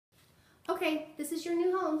okay, this is your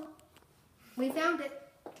new home. We found it.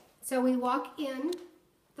 So we walk in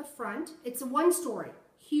the front. It's a 1-story,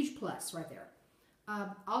 huge plus right there.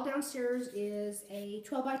 All downstairs is a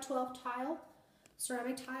 12 by 12 tile,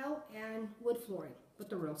 ceramic tile, and wood flooring with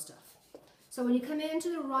the real stuff. So when you come in to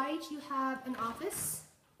the right, you have an office.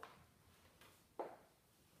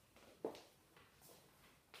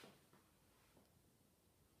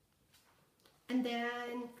 And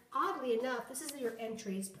then, oddly enough, this is your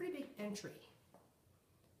entry. It's a pretty big entry.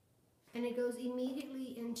 And it goes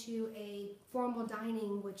immediately into a formal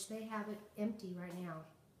dining, which they have it empty right now.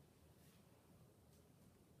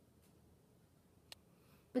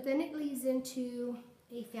 But then it leads into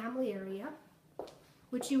a family area,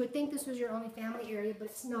 which you would think this was your only family area, but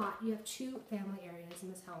it's not. You have 2 family areas in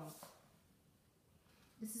this home.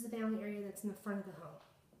 This is the family area that's in the front of the home.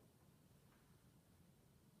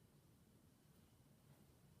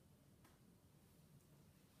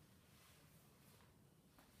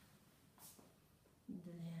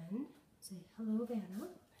 Then say hello, Vanna.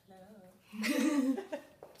 Hello.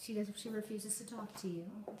 She refuses to talk to you.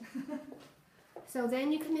 So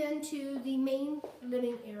then you come into the main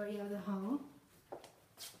living area of the home.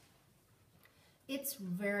 It's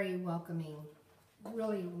very welcoming,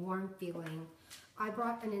 really warm feeling. I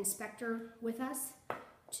brought an inspector with us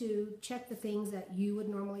to check the things that you would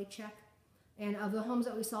normally check. And of the homes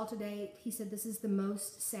that we saw today, he said this is the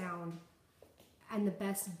most sound and the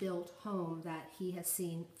best built home that he has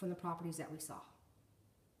seen from the properties that we saw.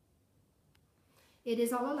 It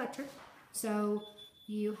is all electric, so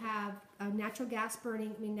you have a natural gas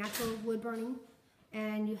burning, natural wood burning,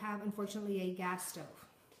 and you have, unfortunately, a gas stove.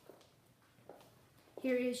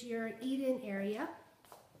 Here is your eat-in area.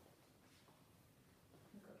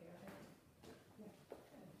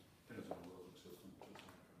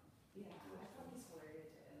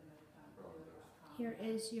 Here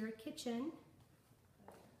is your kitchen.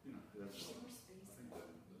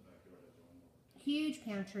 Huge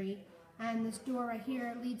pantry, and this door right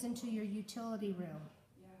here leads into your utility room.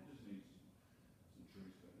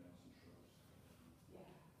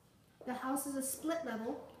 The house is a split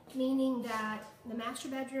level, meaning that the master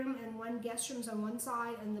bedroom and 1 guest room is on one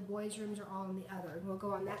side and the boys' rooms are all on the other. We'll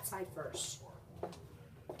go on that side first.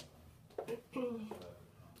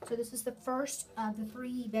 So this is the first of the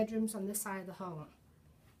 3 bedrooms on this side of the home.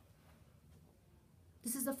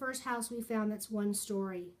 This is the first house we found that's 1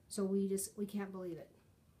 story, so we can't believe it.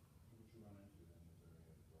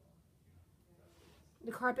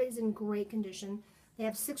 The carpet is in great condition. They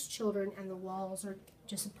have 6 children and the walls are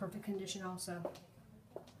just in perfect condition also.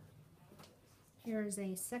 Here is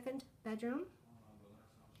a 2nd bedroom,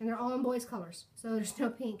 and they're all in boys' colors, so there's no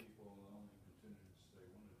pink.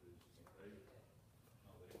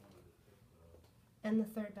 And the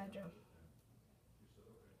 3rd bedroom.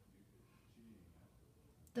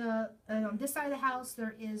 And on this side of the house,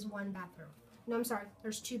 there is 1 bathroom. No, I'm sorry,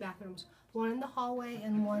 there's 2 bathrooms. 1 in the hallway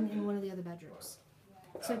and 1 in one of the other bedrooms.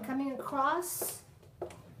 So coming across,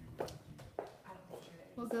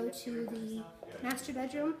 we'll go to the master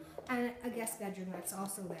bedroom and a guest bedroom that's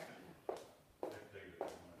also there.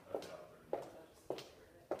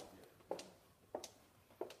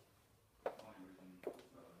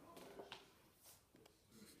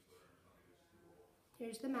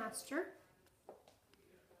 Here's the master.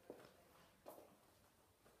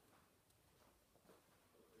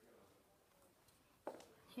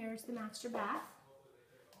 Here's the master bath.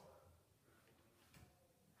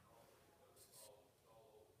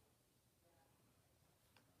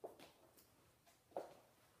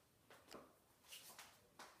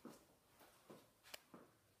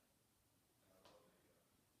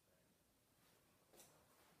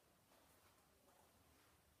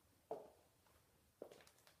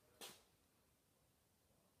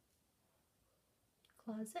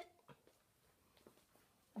 Closet.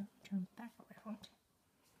 Turn back around.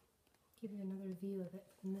 Give you another view of it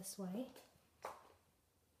from this way.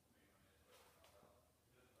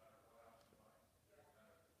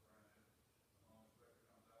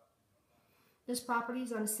 This property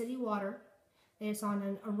is on city water, and it's on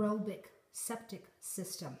an aerobic septic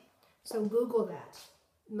system. So Google that.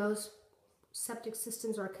 Most septic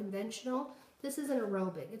systems are conventional. This is an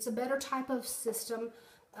aerobic. It's a better type of system.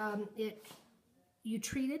 You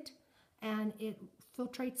treat it, and it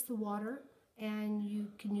filtrates the water, and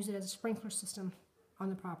you can use it as a sprinkler system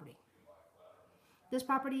on the property. This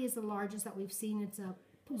property is the largest that we've seen. It's a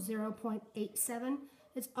 0.87.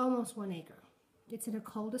 It's almost 1 acre. It's in a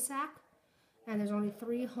cul-de-sac, and there's only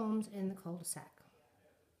 3 homes in the cul-de-sac.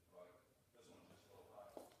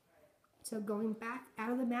 So going back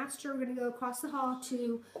out of the master, we're going to go across the hall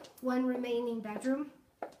to 1 remaining bedroom.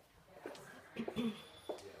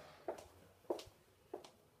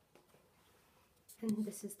 And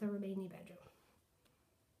this is the remaining bedroom.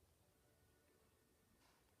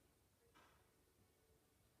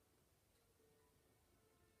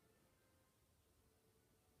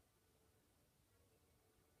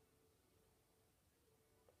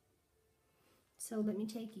 So let me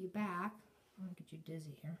take you back. I'm gonna get you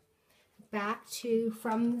dizzy here. Back to,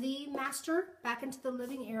 from the master, back into the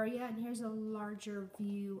living area, and here's a larger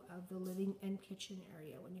view of the living and kitchen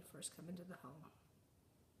area when you first come into the home.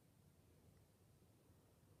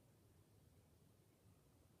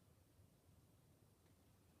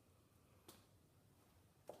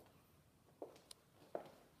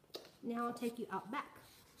 Now I'll take you out back.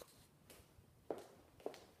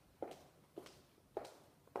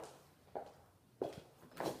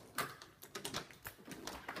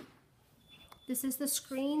 This is the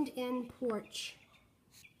screened-in porch.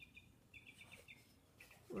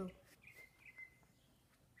 Whoa.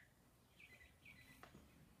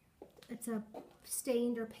 It's a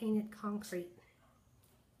stained or painted concrete.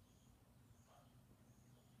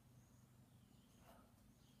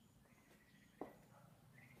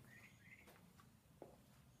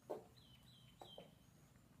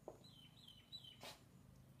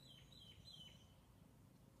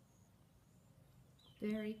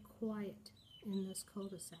 Very quiet in this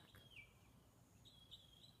cul-de-sac.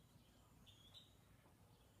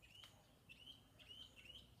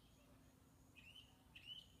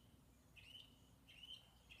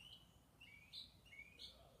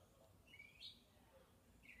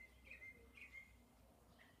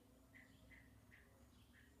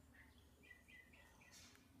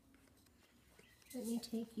 Let me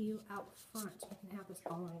take you out front so we can have this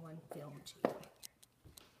all in one film too.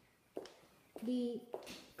 The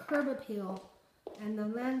curb appeal and the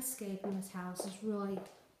landscape in this house is really,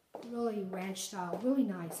 really ranch style, really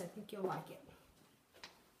nice. I think you'll like it.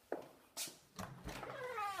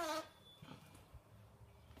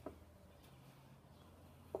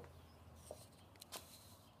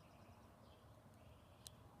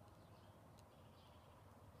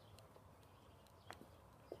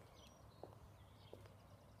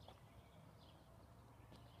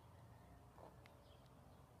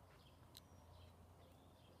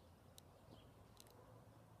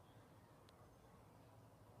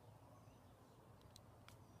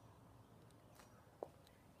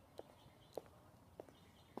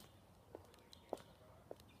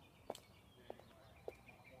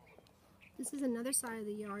 This is another side of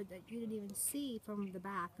the yard that you didn't even see from the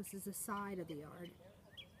back. This is the side of the yard.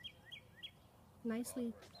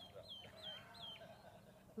 Nicely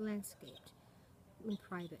landscaped and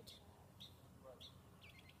private.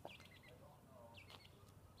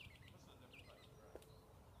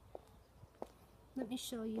 Let me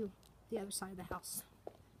show you the other side of the house.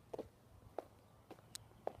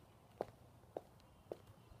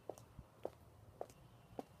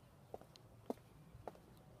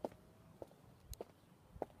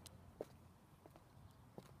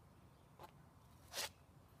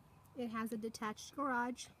 It has a detached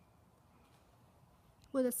garage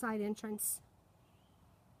with a side entrance.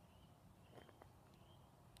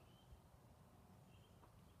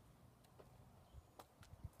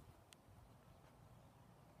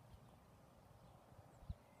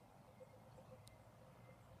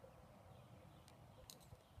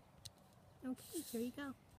 Okay, here you go.